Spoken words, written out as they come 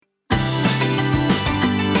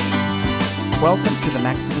Welcome to the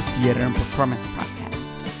Maximum Theater and Performance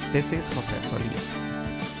Podcast. This is Jose Solis.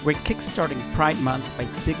 We're kickstarting Pride Month by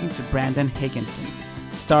speaking to Brandon Higginson,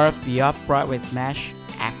 star of the off-Broadway smash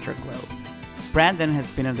Afterglow. Brandon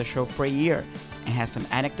has been on the show for a year and has some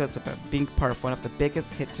anecdotes about being part of one of the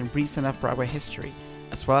biggest hits in recent off-Broadway history,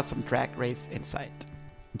 as well as some Drag Race insight.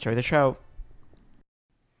 Enjoy the show.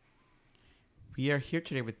 We are here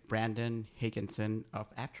today with Brandon Higginson of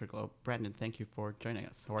Afterglow. Brandon, thank you for joining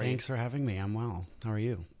us. How are you? Thanks for having me. I'm well. How are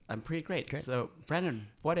you? I'm pretty great. Great. So, Brandon,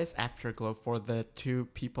 what is Afterglow for the two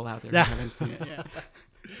people out there who haven't seen it yet?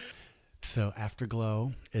 So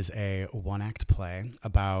Afterglow is a one-act play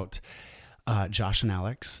about Josh and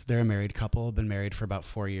Alex. They're a married couple, been married for about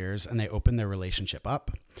 4 years, and they open their relationship up.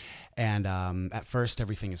 And at first,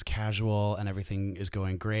 everything is casual and everything is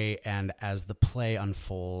going great. And as the play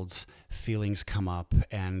unfolds, feelings come up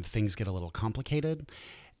and things get a little complicated.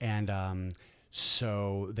 And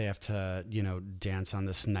so they have to, dance on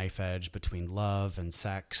this knife edge between love and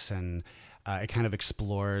sex. And it kind of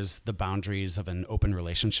explores the boundaries of an open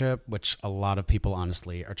relationship, which a lot of people,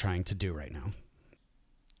 honestly, are trying to do right now.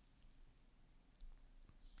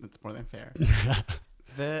 That's more than fair.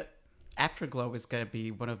 The Afterglow is going to be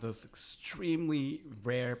one of those extremely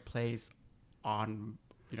rare plays on,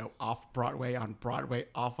 off Broadway, on Broadway,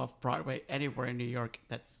 off of Broadway, anywhere in New York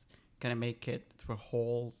that's going to make it through a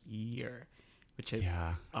whole year, which is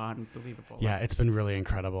unbelievable. Yeah, it's been really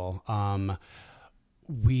incredible.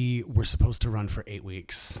 We were supposed to run for 8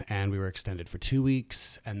 weeks and we were extended for 2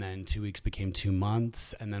 weeks, and then 2 weeks became 2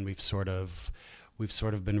 months. And then we've sort of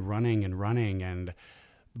been running and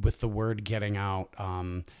with the word getting out,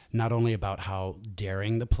 not only about how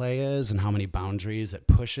daring the play is and how many boundaries it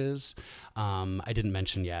pushes. I didn't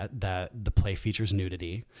mention yet that the play features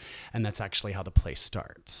nudity, and that's actually how the play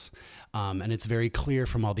starts. And it's very clear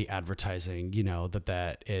from all the advertising,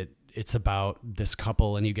 that it's about this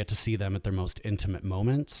couple and you get to see them at their most intimate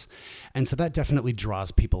moments. And so that definitely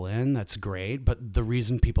draws people in. That's great. But the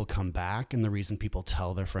reason people come back and the reason people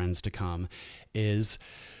tell their friends to come is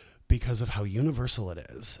because of how universal it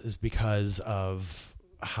is because of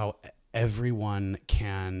how everyone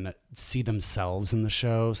can see themselves in the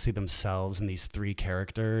show, see themselves in these three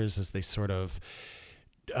characters as they sort of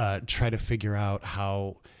try to figure out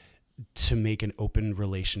how to make an open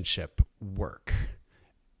relationship work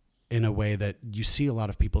in a way that you see a lot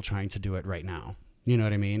of people trying to do it right now. You know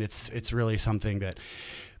what I mean? It's really something that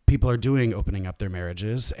people are doing, opening up their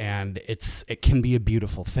marriages, and it can be a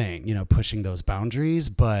beautiful thing, pushing those boundaries.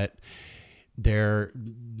 But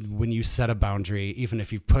when you set a boundary, even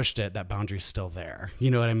if you've pushed it, that boundary's still there.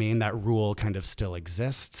 You know what I mean? That rule kind of still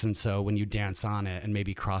exists. And so when you dance on it and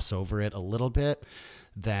maybe cross over it a little bit,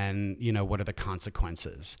 then, what are the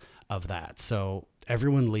consequences of that? So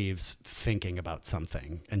everyone leaves thinking about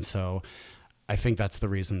something. And so I think that's the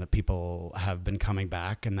reason that people have been coming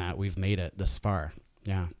back and that we've made it this far.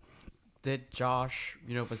 Yeah. Did Josh,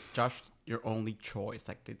 was Josh your only choice?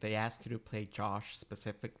 Like, did they ask you to play Josh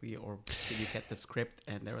specifically, or did you get the script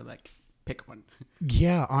and they were like, pick one?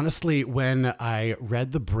 Yeah, honestly, when I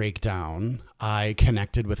read the breakdown, I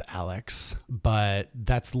connected with Alex, but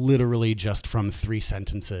that's literally just from 3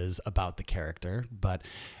 sentences about the character. But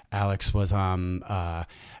Alex was,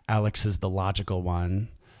 Alex is the logical one,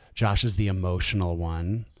 Josh is the emotional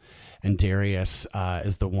one, and Darius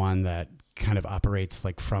is the one that kind of operates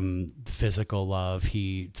like from physical love.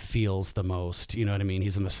 He feels the most, you know what I mean?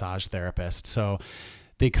 He's a massage therapist. So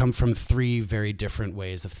they come from 3 very different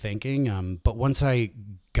ways of thinking. But once I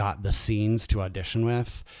got the scenes to audition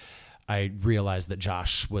with, I realized that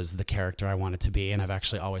Josh was the character I wanted to be. And I've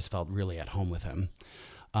actually always felt really at home with him.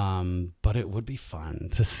 But it would be fun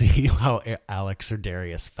to see how Alex or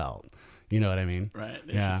Darius felt. You know what I mean? Right.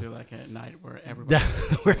 They should do like a night where everybody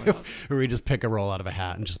where we just pick a role out of a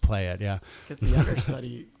hat and just play it. Yeah. Because the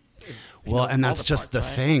understudy is, well, and that's just parts, the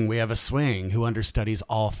right? thing. We have a swing who understudies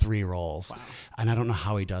all 3 roles. Wow. And I don't know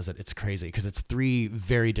how he does it. It's crazy because it's 3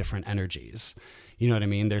 very different energies. You know what I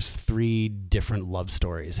mean? There's 3 different love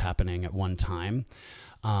stories happening at one time.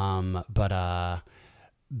 But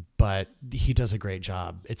he does a great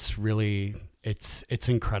job. It's really, it's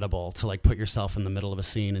incredible to like put yourself in the middle of a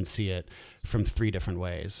scene and see it from 3 different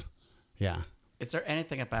ways. Yeah. Is there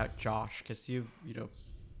anything about Josh? Because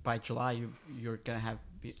by July you're gonna have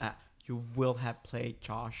you will have played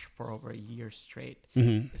Josh for over a year straight.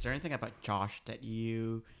 Mm-hmm. Is there anything about Josh that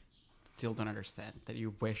you still don't understand, that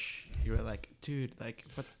you wish you were like, dude, like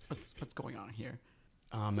what's going on here?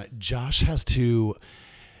 Josh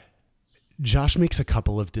makes a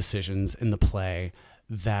couple of decisions in the play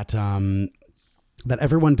that that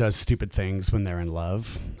everyone does stupid things when they're in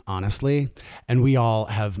love, honestly. And we all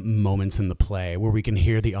have moments in the play where we can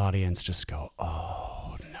hear the audience just go,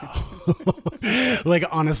 oh no. Like,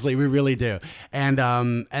 honestly, we really do. And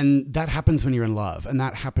that happens when you're in love. And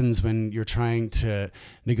that happens when you're trying to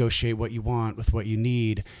negotiate what you want with what you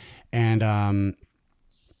need. And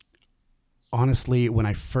honestly, when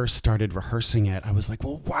I first started rehearsing it, I was like,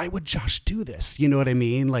 well, why would Josh do this? You know what I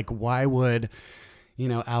mean? Like, why would...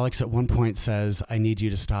 Alex at one point says, I need you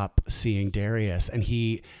to stop seeing Darius. And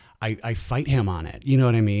I fight him on it. You know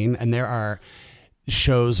what I mean? And there are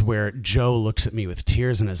shows where Joe looks at me with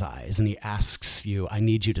tears in his eyes and he asks you, I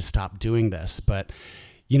need you to stop doing this. But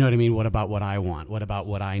you know what I mean? What about what I want? What about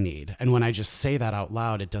what I need? And when I just say that out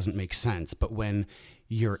loud, it doesn't make sense. But when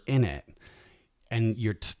you're in it and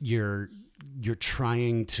you're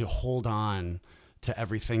trying to hold on to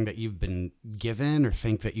everything that you've been given or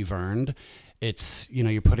think that you've earned, it's,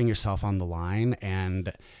 you're putting yourself on the line,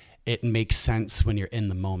 and it makes sense when you're in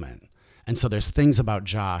the moment. And so there's things about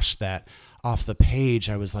Josh that off the page,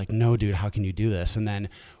 I was like, no, dude, how can you do this? And then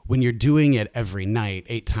when you're doing it every night,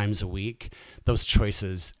 8 times a week, those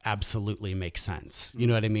choices absolutely make sense. You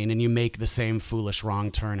know what I mean? And you make the same foolish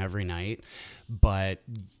wrong turn every night, but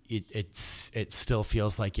it still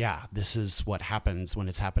feels like, yeah, this is what happens when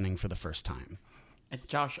it's happening for the first time. And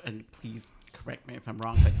Josh, and please correct me if I'm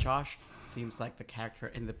wrong, but Josh seems like the character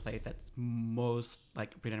in the play that's most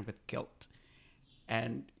like written with guilt.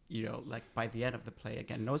 And like by the end of the play,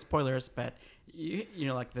 again, no spoilers, but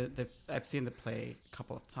like the I've seen the play a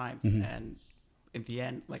couple of times, mm-hmm. and in the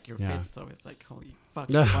end, like your face is always like, holy fuck,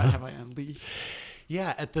 what have I unleashed?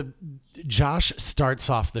 Yeah, Josh starts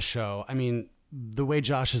off the show. I mean, the way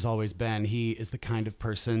Josh has always been, he is the kind of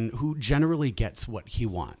person who generally gets what he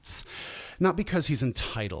wants. Not because he's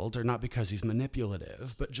entitled or not because he's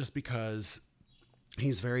manipulative, but just because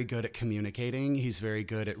he's very good at communicating. He's very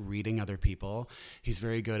good at reading other people. He's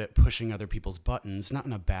very good at pushing other people's buttons, not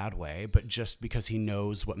in a bad way, but just because he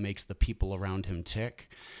knows what makes the people around him tick.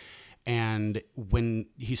 And when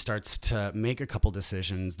he starts to make a couple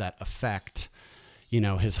decisions that affect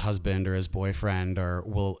his husband or his boyfriend or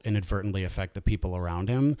will inadvertently affect the people around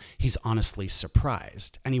him, he's honestly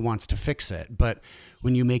surprised and he wants to fix it. But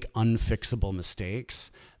when you make unfixable mistakes,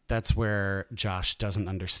 that's where Josh doesn't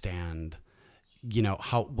understand,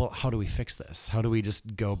 how do we fix this? How do we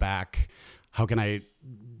just go back? How can I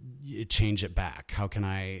change it back? How can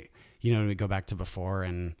I, we go back to before?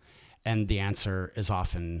 And the answer is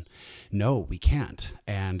often, no, we can't.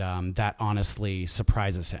 And that honestly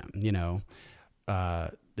surprises him,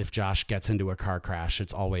 if Josh gets into a car crash,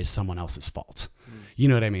 it's always someone else's fault. You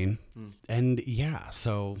know what I mean? And yeah,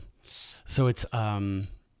 so it's, to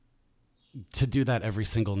do that every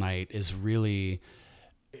single night is really,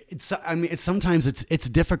 sometimes it's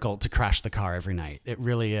difficult to crash the car every night. It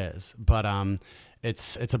really is. But,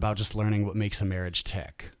 it's about just learning what makes a marriage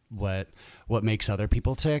tick, what makes other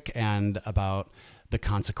people tick, and about the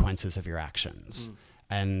consequences of your actions.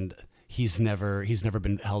 And he's never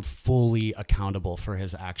been held fully accountable for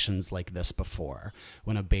his actions like this before.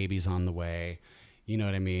 When a baby's on the way, you know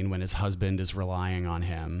what I mean? When his husband is relying on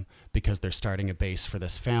him because they're starting a base for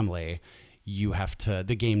this family,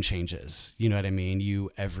 the game changes. You know what I mean?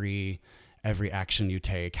 Every action you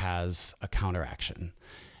take has a counteraction,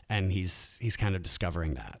 and he's kind of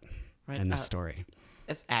discovering that in this story.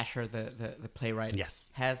 As Asher, the playwright,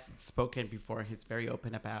 yes, has spoken before, he's very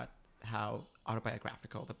open about how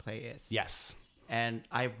autobiographical the play is. Yes. And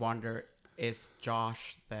I wonder, is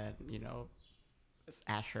Josh then, is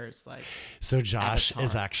Asher's like... So Josh avatar?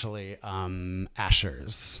 Is actually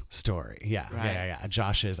Asher's story. Yeah. Right. Yeah.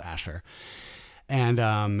 Josh is Asher. And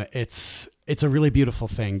it's a really beautiful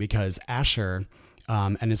thing because Asher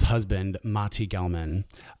and his husband, Mati Gelman,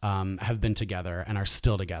 have been together and are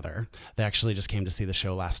still together. They actually just came to see the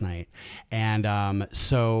show last night. And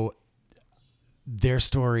so their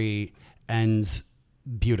story ends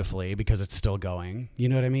beautifully because it's still going. You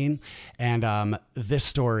know what I mean? And this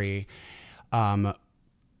story, for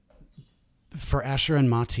Asher and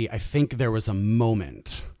Mati, I think there was a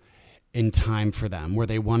moment in time for them where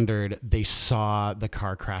they saw the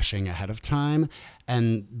car crashing ahead of time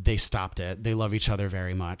and they stopped it. They love each other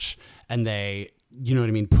very much. And they, you know what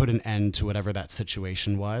I mean, put an end to whatever that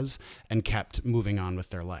situation was and kept moving on with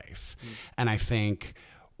their life. And I think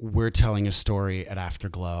we're telling a story at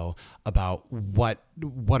Afterglow about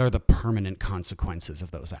what are the permanent consequences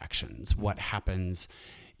of those actions? What happens,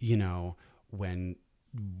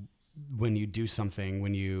 when you do something,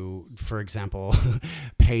 when you, for example,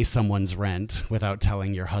 pay someone's rent without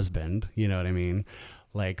telling your husband, you know what I mean?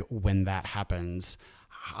 Like when that happens,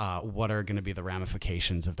 what are going to be the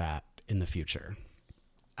ramifications of that in the future?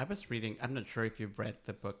 I was reading, I'm not sure if you've read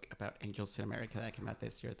the book about Angels in America that came out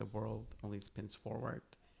this year, The World Only Spins Forward.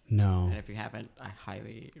 No. And if you haven't, I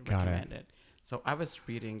highly recommend it. So I was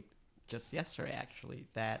reading just yesterday, actually,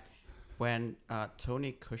 that when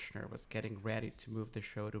Tony Kushner was getting ready to move the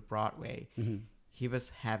show to Broadway, he was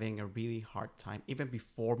having a really hard time, even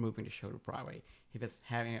before moving the show to Broadway. He was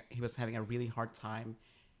having a really hard time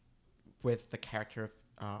with the character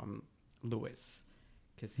of Lewis,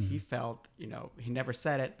 because he felt, he never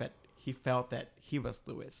said it, but he felt that he was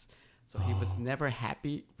Lewis. So he was never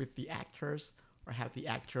happy with the actors or how the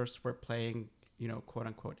actors were playing, quote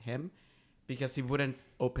unquote him, because he wouldn't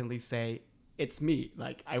openly say, it's me.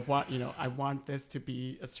 Like, I want this to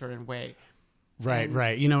be a certain way. Right.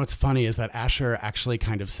 What's funny is that Asher actually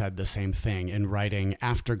kind of said the same thing in writing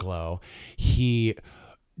Afterglow. He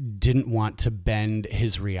didn't want to bend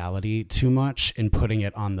his reality too much in putting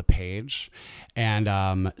it on the page.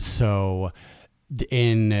 And so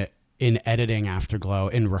in editing Afterglow,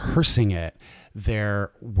 in rehearsing it,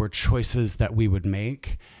 there were choices that we would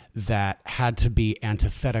make that had to be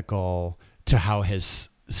antithetical to how his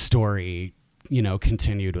story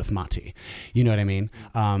continued with Matti. You know what I mean?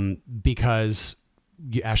 Because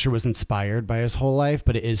Asher was inspired by his whole life,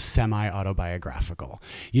 but it is semi-autobiographical.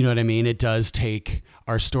 You know what I mean?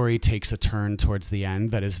 Our story takes a turn towards the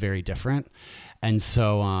end that is very different. And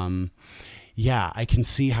so, I can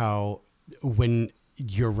see how when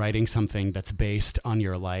you're writing something that's based on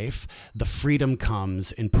your life, the freedom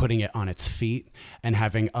comes in putting it on its feet and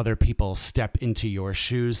having other people step into your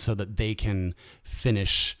shoes so that they can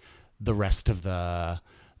finish the rest of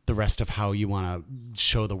how you want to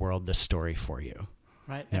show the world this story for you.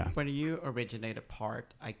 Right. Yeah. And when you originate a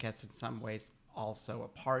part, I guess in some ways also a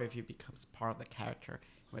part of you becomes part of the character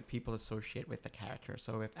when people associate with the character.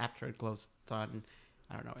 So if Afterglow's done,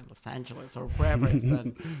 I don't know, in Los Angeles or wherever it's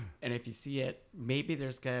done, and if you see it, maybe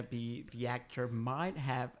there's going to be, the actor might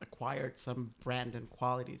have acquired some Brandon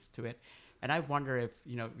qualities to it. And I wonder if,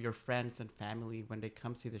 your friends and family, when they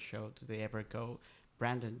come see the show, do they ever go,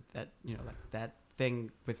 Brandon, that, like that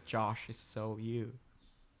thing with Josh is so you?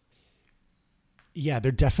 Yeah,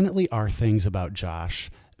 there definitely are things about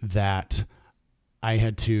Josh that I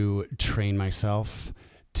had to train myself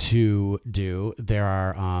to do.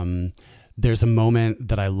 There's a moment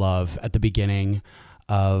that I love at the beginning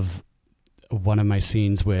of one of my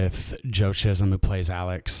scenes with Joe Chisholm, who plays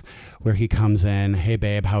Alex, where he comes in, "Hey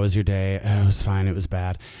babe, how was your day?" "Oh, it was fine. It was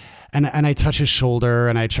bad." And I touch his shoulder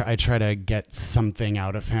and I try to get something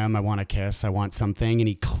out of him. I want a kiss. I want something. And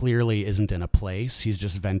he clearly isn't in a place. He's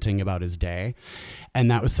just venting about his day. And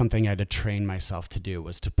that was something I had to train myself to do,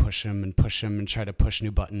 was to push him and try to push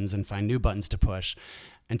new buttons and find new buttons to push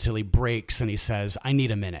until he breaks and he says, "I need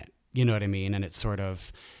a minute." You know what I mean? And it sort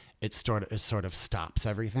of stops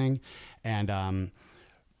everything. And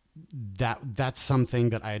that's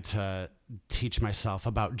something that I had to teach myself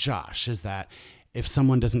about Josh, is that if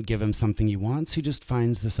someone doesn't give him something he wants, he just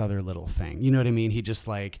finds this other little thing. You know what I mean? He just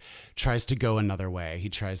tries to go another way. He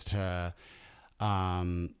tries to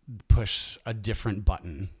push a different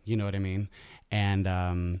button. You know what I mean? And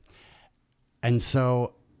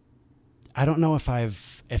so I don't know if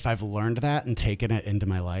I've learned that and taken it into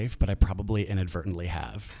my life, but I probably inadvertently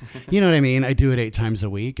have. You know what I mean? I do it 8 times a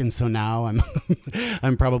week, and so now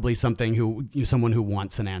I'm probably someone who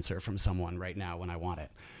wants an answer from someone right now when I want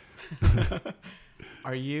it.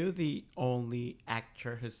 Are you the only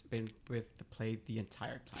actor who's been with the play the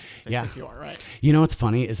entire time? I Yeah. think you are, right? You know what's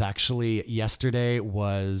funny is actually yesterday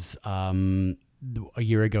was a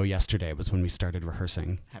year ago yesterday was when we started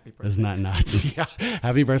rehearsing. Happy birthday. Isn't that nuts? Yeah.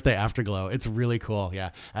 Happy birthday, Afterglow. It's really cool. Yeah.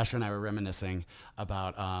 Asher and I were reminiscing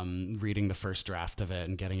about reading the first draft of it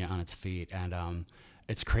and getting it on its feet. And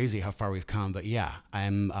it's crazy how far we've come. But yeah,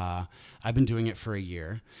 I've been doing it for a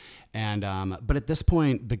year. And but at this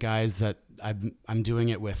point, the guys that I'm doing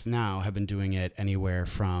it with now have been doing it anywhere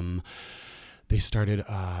from, they started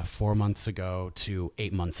 4 months ago to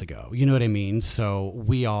 8 months ago. You know what I mean? So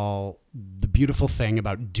the beautiful thing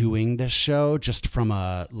about doing this show, just from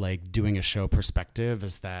doing a show perspective,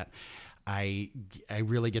 is that I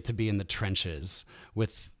really get to be in the trenches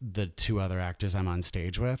with the 2 other actors I'm on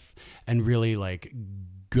stage with and really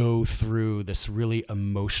go through this really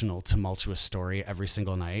emotional, tumultuous story every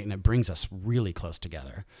single night. And it brings us really close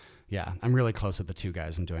together. Yeah. I'm really close with the 2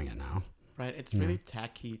 guys I'm doing it now. Right, it's really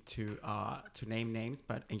tacky to name names,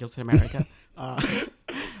 but Angels in America.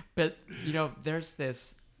 But there's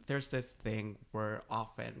this thing where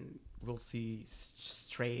often we'll see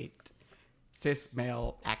straight cis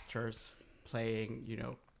male actors playing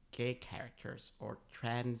gay characters or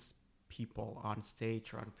trans people on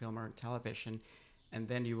stage or on film or on television, and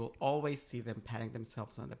then you will always see them patting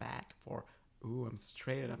themselves on the back for, ooh, I'm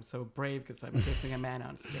straight and I'm so brave because I'm kissing a man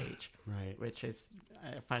on stage. Right. Which is,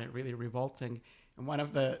 I find it really revolting. And one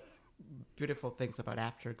of the beautiful things about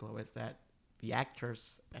Afterglow is that the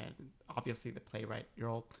actors and obviously the playwright, you're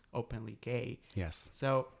all openly gay. Yes.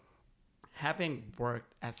 So having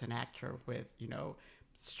worked as an actor with,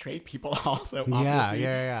 straight people also, obviously,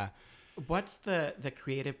 Yeah. what's the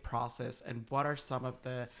creative process, and what are some of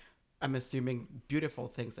the, I'm assuming, beautiful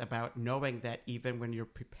things about knowing that even when you're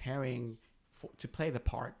preparing to play the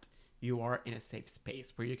part, you are in a safe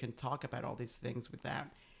space where you can talk about all these things without,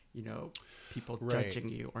 people judging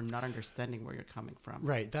you or not understanding where you're coming from.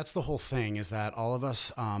 Right. That's the whole thing, is that all of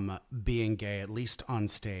us being gay, at least on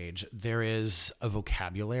stage, there is a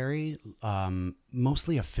vocabulary,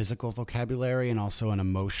 mostly a physical vocabulary and also an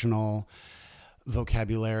emotional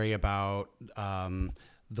vocabulary about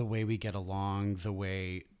the way we get along, the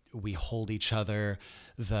way we hold each other,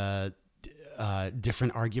 the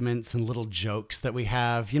different arguments and little jokes that we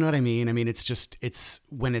have. You know what I mean? I mean, it's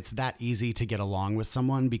when it's that easy to get along with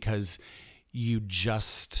someone because you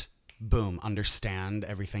just, boom, understand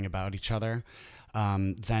everything about each other,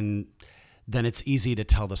 then it's easy to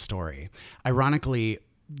tell the story. Ironically,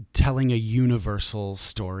 telling a universal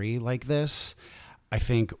story like this, I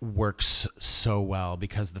think, works so well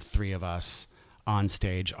because the three of us on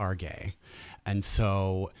stage are gay. And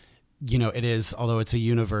so, it is, although it's a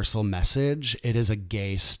universal message, it is a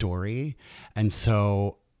gay story. And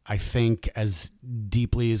so I think as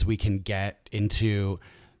deeply as we can get into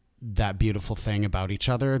that beautiful thing about each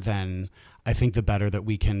other, then I think the better that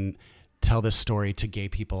we can tell this story to gay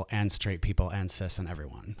people and straight people and cis and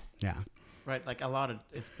everyone. Yeah. Right. Like a lot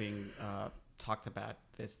is being talked about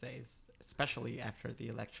these days, especially after the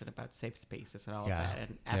election, about safe spaces and all of that.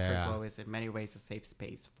 And Afterglow is in many ways a safe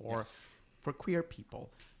space for queer people.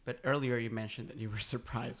 But earlier you mentioned that you were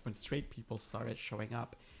surprised when straight people started showing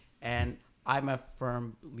up. And I'm a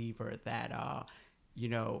firm believer that,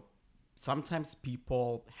 sometimes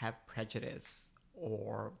people have prejudice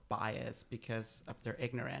or bias because of their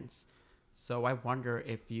ignorance. So I wonder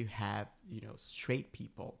if you have, straight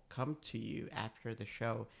people come to you after the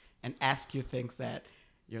show and ask you things that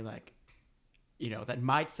you're like, that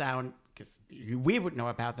might sound, because we would know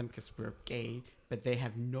about them because we're gay, but they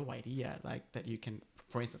have no idea, like, that you can,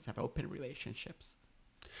 for instance, have open relationships.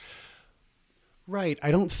 Right.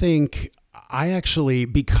 I don't think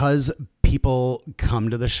because people come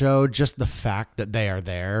to the show, just the fact that they are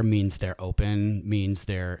there means they're open, means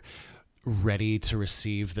they're ready to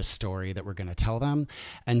receive the story that we're going to tell them.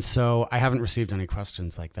 And so I haven't received any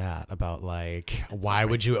questions like that about why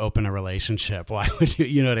would you open a relationship? Why would you,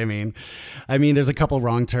 you know what I mean? I mean, there's a couple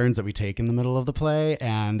wrong turns that we take in the middle of the play,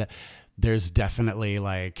 and there's definitely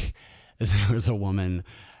there was a woman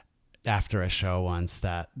after a show once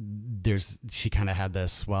that she kind of had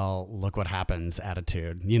this, well, look what happens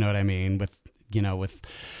attitude. You know what I mean? With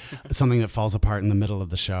something that falls apart in the middle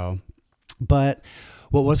of the show. But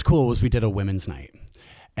what was cool was we did a women's night,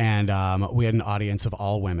 and we had an audience of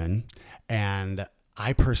all women. And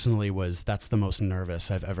I personally that's the most nervous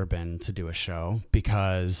I've ever been to do a show,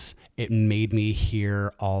 because it made me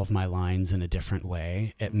hear all of my lines in a different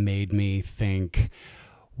way. It made me think,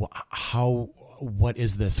 what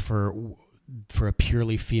is this for a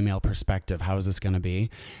purely female perspective? How is this going to be?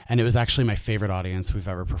 And it was actually my favorite audience we've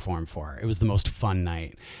ever performed for. It was the most fun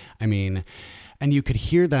night. I mean, and you could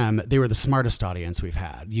hear them. They were the smartest audience we've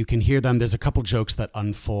had. You can hear them. There's a couple jokes that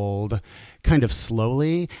unfold kind of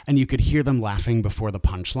slowly, and you could hear them laughing before the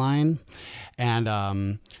punchline.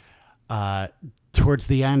 And towards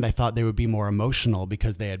the end, I thought they would be more emotional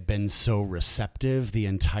because they had been so receptive the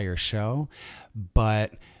entire show.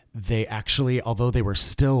 But they actually, although they were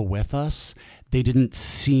still with us, they didn't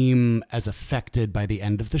seem as affected by the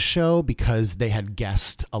end of the show because they had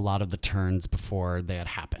guessed a lot of the turns before they had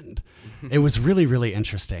happened. It was really, really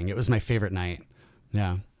interesting. It was my favorite night.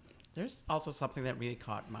 Yeah. There's also something that really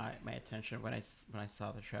caught my attention when I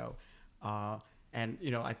saw the show. And,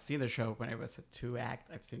 I've seen the show when it was a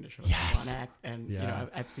 2-act. I've seen the show as a 1-act. And,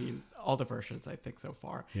 I've seen all the versions, I think, so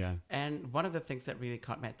far. Yeah. And one of the things that really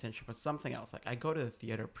caught my attention was something else. Like, I go to the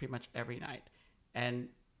theater pretty much every night. And,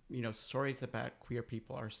 stories about queer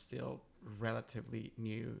people are still relatively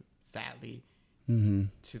new, sadly,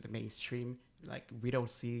 to the mainstream. Like, we don't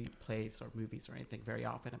see plays or movies or anything very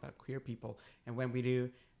often about queer people. And when we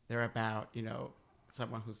do, they're about,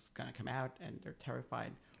 someone who's going to come out and they're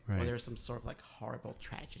terrified. Right. Or there's some sort of horrible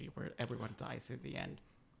tragedy where everyone dies in the end.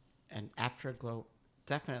 And Afterglow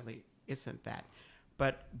definitely isn't that.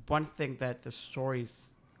 But one thing that the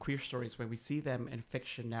stories, queer stories, when we see them in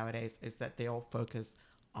fiction nowadays, is that they all focus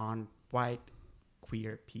on white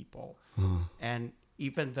queer people. And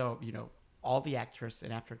even though, you know, all the actors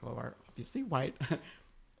in Afterglow are obviously white,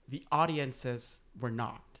 the audiences were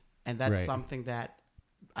not. And that's Right. something that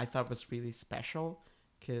I thought was really special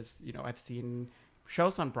because, you know, I've seen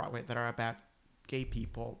shows on Broadway that are about gay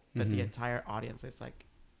people, but the entire audience is like,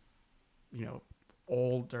 you know,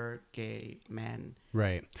 older gay men,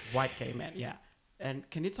 Right. white gay men. Yeah. And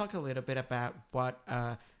can you talk a little bit about what,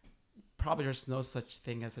 probably there's no such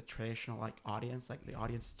thing as a traditional like audience, like the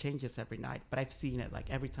audience changes every night, but I've seen it like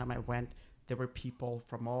every time I went, there were people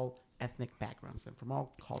from all ethnic backgrounds and from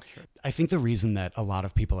all cultures. I think the reason that a lot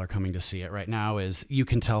of people are coming to see it right now is you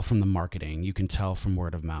can tell from the marketing, you can tell from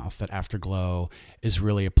word of mouth that Afterglow is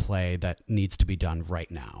really a play that needs to be done right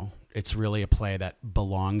now. It's really a play that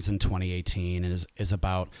belongs in 2018 and is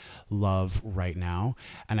about love right now.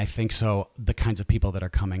 And I think so the kinds of people that are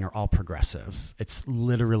coming are all progressive. It's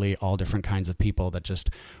literally all different kinds of people that just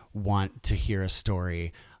want to hear a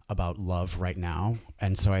story about love right now.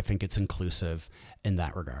 And so I think it's inclusive in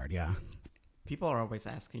that regard. Yeah. People are always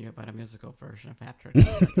asking you about a musical version of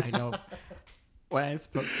Afterglow. Like, I know when I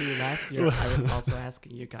spoke to you last year, I was also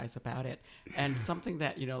asking you guys about it. And something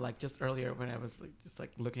that, you know, like just earlier when I was like, just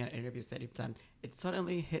like looking at interviews that you've done, it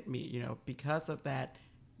suddenly hit me, you know, because of that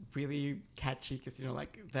really catchy, because, you know,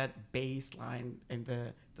 like that bass line in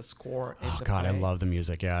the score. In Oh the God, I play. love the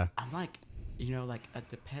music. Yeah. I'm like, you know, like a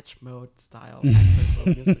Depeche Mode style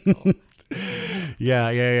Afterglow musical.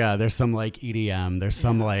 Yeah. There's some like EDM. There's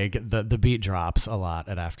some like the beat drops a lot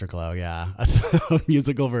at Afterglow. Yeah. A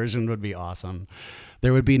musical version would be awesome.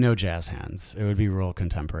 There would be no jazz hands. It would be real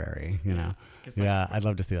contemporary, you know? 'Cause, like, Yeah. I'd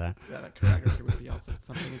love to see that. Yeah, that choreography would be also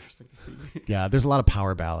something interesting to see. Yeah. There's a lot of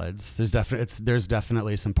power ballads. There's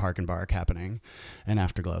definitely some Park and Bark happening in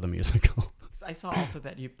Afterglow, the musical. I saw also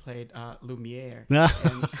that you played Lumiere.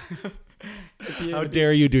 How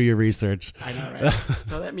dare you do your research? I know, right?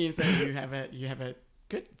 So that means that you have a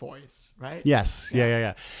good voice, right? Yes.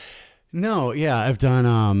 Yeah. No, yeah,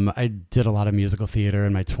 I did a lot of musical theater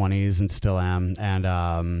in my 20s and still am.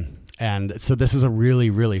 And so this is a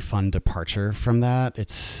really, really fun departure from that.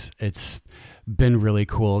 It's been really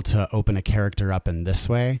cool to open a character up in this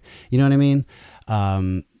way. You know what I mean?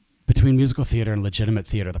 Between musical theater and legitimate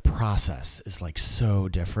theater, the process is like so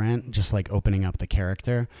different, just like opening up the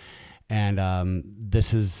character. And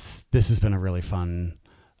this has been a really fun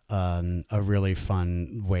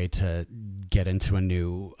way to get into a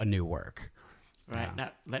new work. Right. Yeah.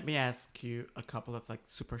 Now, let me ask you a couple of like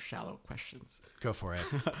super shallow questions. Go for it.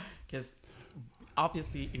 Because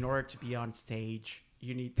obviously, in order to be on stage,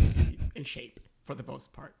 you need to be in shape for the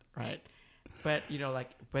most part, right? But, you know,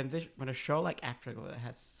 like when a show like Afterglow that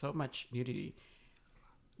has so much nudity,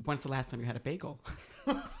 when's the last time you had a bagel?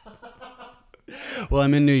 Well,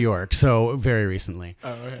 I'm in New York, so very recently.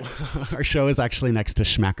 Oh, okay. Our show is actually next to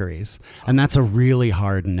Schmackery's, and that's a really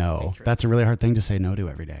hard no. That's a really hard thing to say no to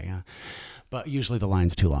every day, yeah. But usually the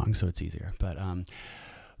line's too long, so it's easier.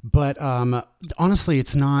 But honestly,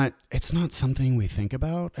 it's not something we think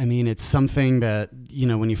about. I mean, it's something that, you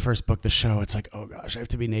know, when you first book the show, it's like, oh gosh, I have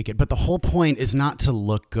to be naked. But the whole point is not to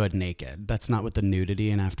look good naked. That's not what the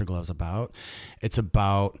nudity in Afterglow is about. It's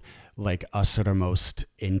about like us at our most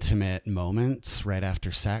intimate moments right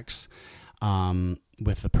after sex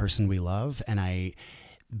with the person we love. And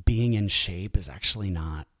being in shape is actually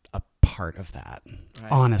not a part of that.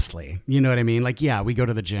 Right. Honestly, you know what I mean? Like, yeah, we go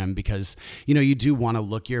to the gym because, you know, you do want to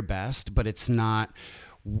look your best, but it's not,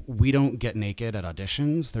 we don't get naked at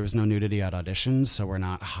auditions. There was no nudity at auditions. So we're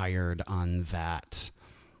not hired on that.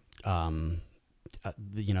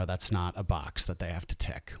 You know, that's not a box that they have to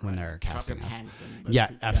tick when they're casting us. Yeah,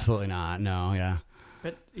 absolutely not. No. Yeah.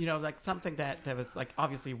 But, you know, like something that was like,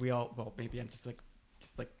 obviously we all, well, maybe I'm just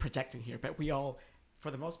like projecting here, but we all,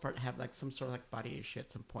 for the most part, have like some sort of like body issue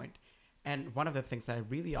at some point. And one of the things that I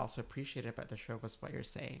really also appreciated about the show was what you're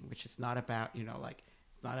saying, which is not about, you know, like,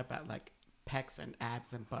 it's not about like pecs and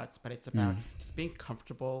abs and butts, but it's about just being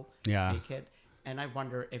comfortable naked. And I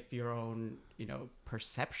wonder if your own, you know,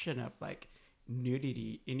 perception of like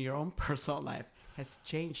nudity in your own personal life has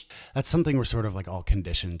changed. That's something we're sort of like all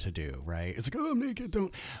conditioned to do, right? It's like, oh, I'm naked,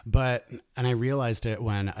 don't. And I realized it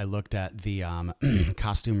when I looked at the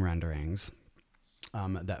costume renderings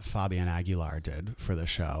that Fabian Aguilar did for the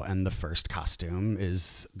show. And the first costume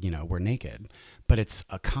is, you know, we're naked, but it's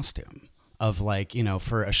a costume of like, you know,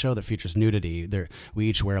 for a show that features nudity, we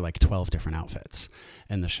each wear like 12 different outfits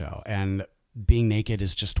in the show. And being naked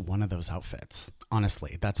is just one of those outfits.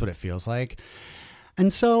 Honestly, that's what it feels like.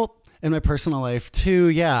 And so In my personal life too,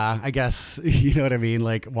 yeah, I guess, you know what I mean?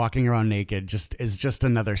 Like walking around naked is just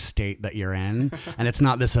another state that you're in. And it's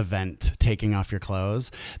not this event taking off your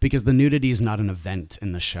clothes, because the nudity is not an event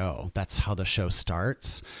in the show. That's how the show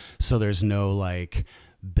starts. So there's no like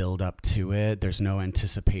build up to it. There's no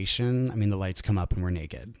anticipation. I mean, the lights come up and we're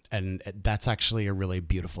naked. And that's actually a really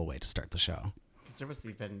beautiful way to start the show. Because there was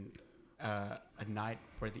even a night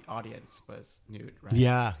where the audience was nude, right?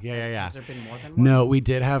 Yeah. Has there been more than one? No, we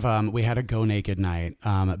did have we had a go naked night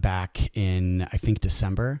back in I think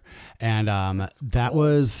December, and that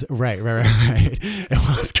was right. It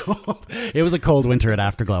was cold. It was a cold winter at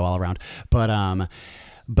Afterglow all around, but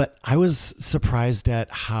I was surprised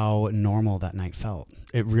at how normal that night felt.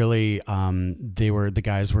 It really the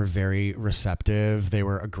guys were very receptive. They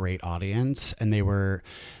were a great audience, and they're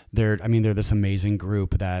this amazing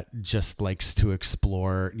group that just likes to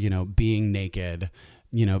explore, being naked,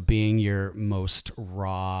 being your most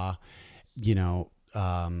raw, your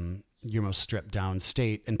most stripped down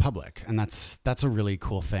state in public. And that's a really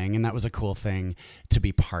cool thing. And that was a cool thing to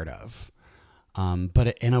be part of.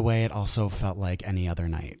 But in a way, it also felt like any other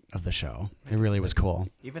night of the show. It really was cool.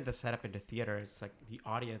 Even the setup in the theater, it's like the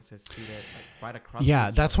audience is seated like right across.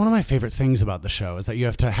 Yeah, that's one of my favorite things about the show is that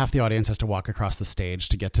half the audience has to walk across the stage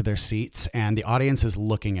to get to their seats, and the audience is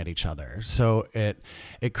looking at each other. So it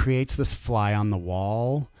creates this fly on the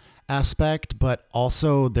wall aspect, but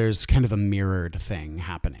also there's kind of a mirrored thing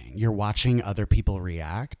happening. You're watching other people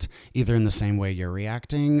react, either in the same way you're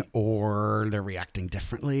reacting, or they're reacting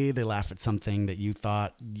differently. They laugh at something that you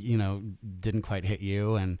thought, didn't quite hit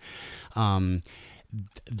you. And I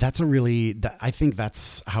think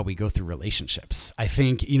that's how we go through relationships. I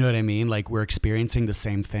think, you know what I mean? Like we're experiencing the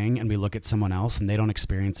same thing and we look at someone else and they don't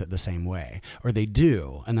experience it the same way, or they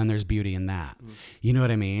do. And then there's beauty in that. You know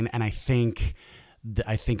what I mean? And I think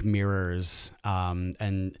mirrors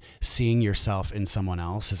and seeing yourself in someone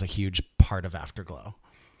else is a huge part of Afterglow.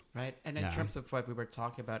 Right. And in terms of what we were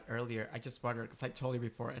talking about earlier, I just wondered, because I told you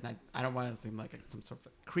before, and I don't want to seem like some sort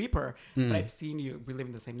of creeper, but I've seen you, we live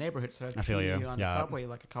in the same neighborhood, so I've seen you on the subway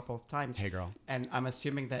like a couple of times. Hey, girl. And I'm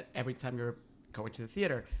assuming that every time you're going to the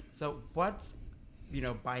theater. So what's,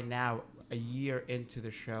 by now, a year into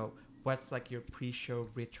the show, what's like your pre-show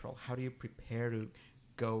ritual? How do you prepare to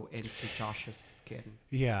go into Josh's skin?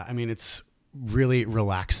 Yeah, I mean, it's really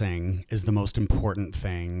relaxing is the most important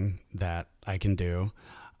thing that I can do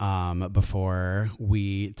before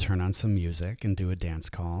we turn on some music and do a dance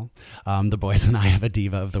call. The boys and I have a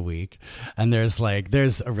Diva of the Week, and there's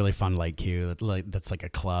a really fun light cue that's like a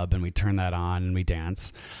club, and we turn that on and we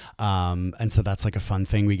dance. And so that's like a fun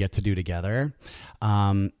thing we get to do together.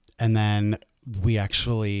 And then we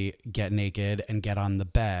actually get naked and get on the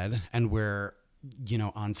bed, and we're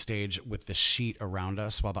on stage with the sheet around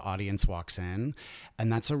us while the audience walks in.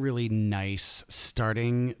 And that's a really nice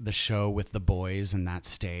starting the show with the boys in that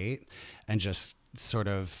state, and just sort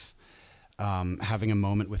of having a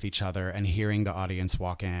moment with each other and hearing the audience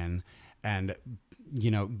walk in and,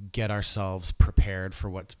 get ourselves prepared for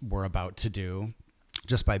what we're about to do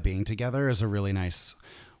just by being together is a really nice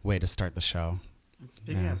way to start the show.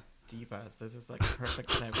 Speaking of divas, this is like a perfect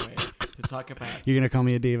segue to talk about. You're gonna call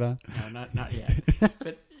me a diva? No, not yet.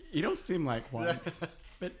 But you don't seem like one.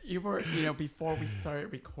 But you were, before we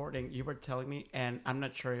started recording, you were telling me, and I'm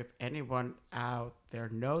not sure if anyone out there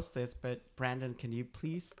knows this, but Brandon, can you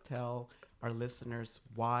please tell our listeners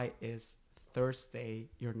why is Thursday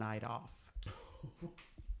your night off?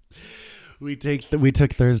 We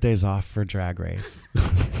took Thursdays off for Drag Race.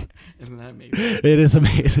 Isn't that amazing? It is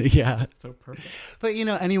amazing, yeah. That's so perfect. But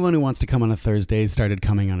anyone who wants to come on a Thursday started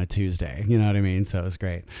coming on a Tuesday. You know what I mean? So it was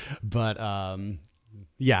great. But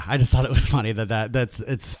yeah, I just thought it was funny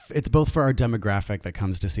it's both for our demographic that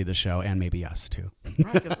comes to see the show and maybe us too.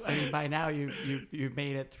 Right, because by now you've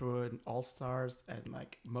made it through an All Stars and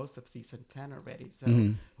like most of season 10 already. So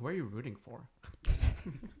who are you rooting for?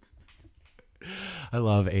 I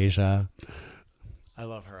love Asia. I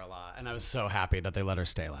love her a lot, and I was so happy that they let her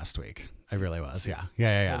stay last week. I really was, yeah.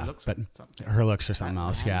 Her looks but something. Her looks are something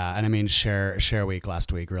else, yeah. And I mean, Cher Week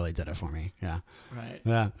last week really did it for me, yeah. Right.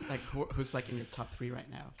 Yeah. Like who's like in your top 3 right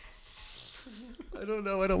now? I don't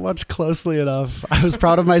know. I don't watch closely enough. I was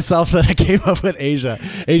proud of myself that I came up with Asia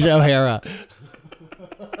O'Hara.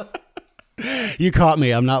 You caught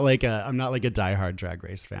me. I'm not like a diehard Drag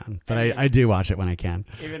Race fan, but I do watch it when I can.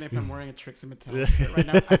 Even if I'm wearing a Trixie Mattel shirt right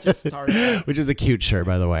now, I just started. Which is a cute shirt,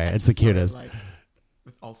 by the way. It's the cutest. Like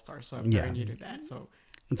with All Stars, so I'm very new to that. So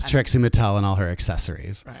it's Trixie Mattel and all her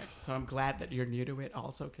accessories. Right. So I'm glad that you're new to it,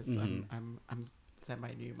 also, because I'm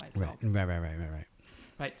semi-new myself. Right.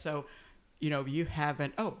 Right. So, you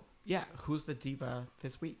haven't. Oh, yeah. Who's the diva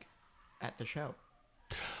this week? at the show?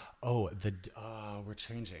 Oh, we're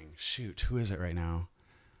changing. Shoot, who is it right now?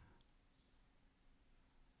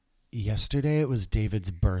 Yesterday it was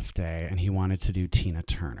David's birthday, and he wanted to do Tina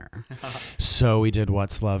Turner. So we did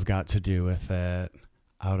What's Love Got to Do with It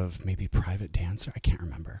out of maybe Private Dancer? I can't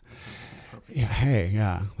remember. Yeah, hey,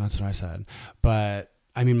 yeah, that's what I said. But,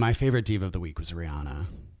 I mean, my favorite diva of the week was Rihanna.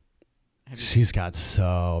 She's got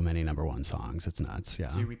so many number one songs. It's nuts,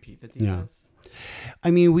 yeah. Do you repeat the divas? Yeah.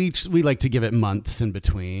 I mean, we like to give it months in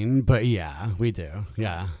between, but yeah, we do,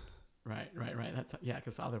 yeah. Right. That's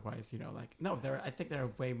because otherwise, like I think there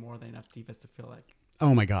are way more than enough divas to feel like.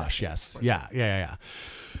 Oh my gosh, yes, yeah.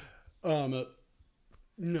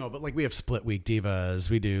 No, but like we have split week divas.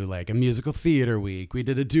 We do like a musical theater week. We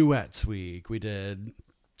did a duets week. We did,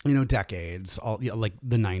 decades, all like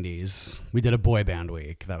the 90s. We did a boy band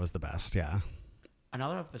week. That was the best, yeah.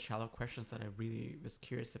 Another of the shallow questions that I really was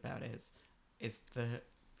curious about is the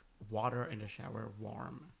water in the shower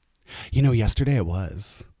warm? Yesterday it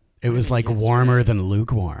was. It was like warmer than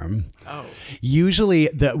lukewarm. Oh. Usually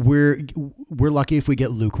that we're lucky if we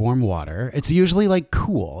get lukewarm water. It's usually like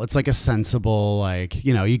cool. It's like a sensible, like,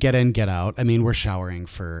 you get in, get out. I mean, we're showering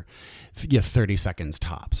for 30 seconds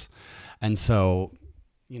tops. And so,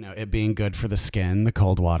 it being good for the skin, the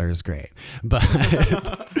cold water is great. But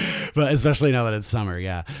but especially now that it's summer,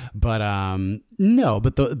 yeah. But no,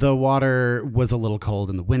 but the water was a little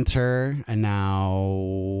cold in the winter, and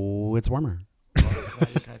now it's warmer.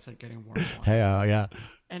 Glad you guys are getting warm. Hey, yeah.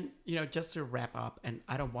 And just to wrap up, and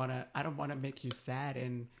I don't wanna make you sad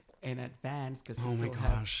in advance because you still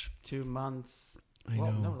have 2 months.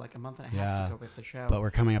 No, like a month and a half to go with the show. But we're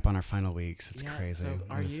coming up on our final weeks. It's crazy. So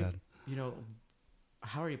are you?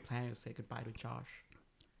 How are you planning to say goodbye to Josh?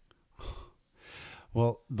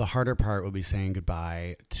 Well, the harder part will be saying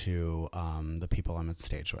goodbye to the people I'm on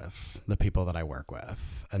stage with, the people that I work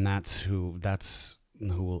with, and that's who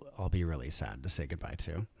I'll be really sad to say goodbye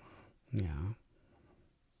to. Yeah.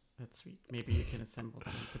 That's sweet. Maybe you can assemble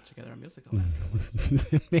them and put together a musical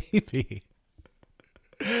afterwards. Maybe.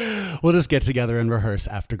 We'll just get together and rehearse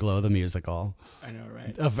Afterglow the musical. I know,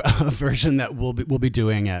 right? A version that we'll be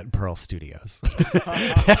doing at Pearl Studios.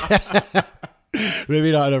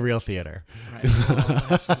 Maybe not a real theater. Right. We'll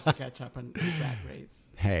also have to catch up on Drag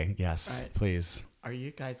Race. Hey, yes, right. Please. Are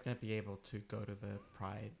you guys going to be able to go to the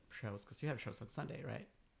Pride shows? Because you have shows on Sunday, right?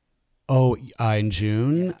 Oh, in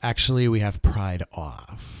June? Yeah. Actually, we have Pride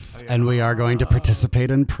off. And we are going to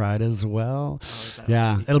participate in Pride as well.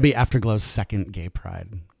 Yeah, it'll be Afterglow's second gay Pride.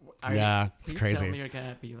 It's crazy. Tell me you're going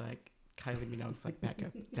to be like Kylie Minogue's like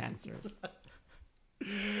backup dancers.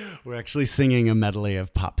 We're actually singing a medley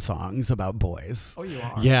of pop songs about boys. Oh, you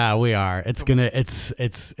are? Yeah, we are. It's gonna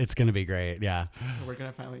be great. Yeah. So we're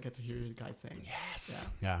gonna finally get to hear you guys sing. Yes.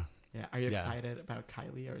 Yeah. Are you excited about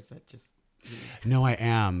Kylie, or is that just? No, I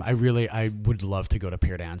am. I would love to go to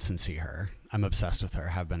Peer Dance and see her. I'm obsessed with her.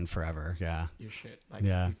 Have been forever. Yeah. You should.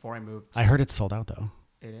 Before I moved. I heard it's sold out though.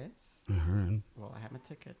 It is? I heard. Well, I have a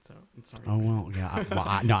ticket, so I'm sorry. Oh, well,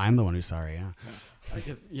 yeah. No, I'm the one who's sorry, yeah. I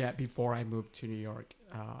guess, before I moved to New York,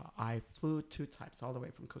 I flew 2 times all the way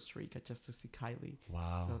from Costa Rica just to see Kylie.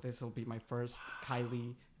 Wow. So this will be my first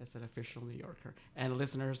Kylie as an official New Yorker. And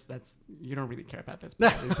listeners, you don't really care about this,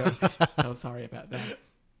 so sorry about that.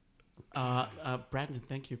 Brandon,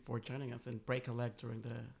 thank you for joining us, and break a leg during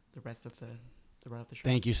the rest of the run of the show.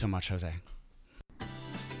 Thank you so much, Jose.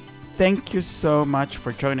 Thank you so much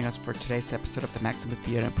for joining us for today's episode of the Maximum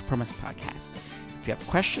Theater and Performance Podcast. If you have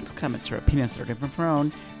questions, comments, or opinions that are different from our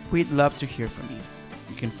own, we'd love to hear from you.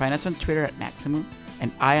 You can find us on Twitter at Maximum,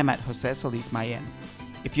 and I am at Jose Solis Mayen.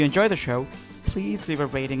 If you enjoy the show, please leave a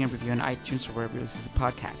rating and review on iTunes or wherever you listen to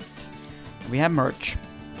podcasts. And we have merch.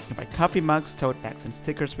 You can buy coffee mugs, tote bags, and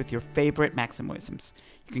stickers with your favorite Maximuisms.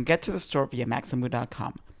 You can get to the store via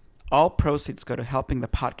Maximu.com. All proceeds go to helping the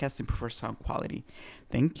podcast improve our sound quality.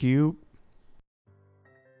 Thank you.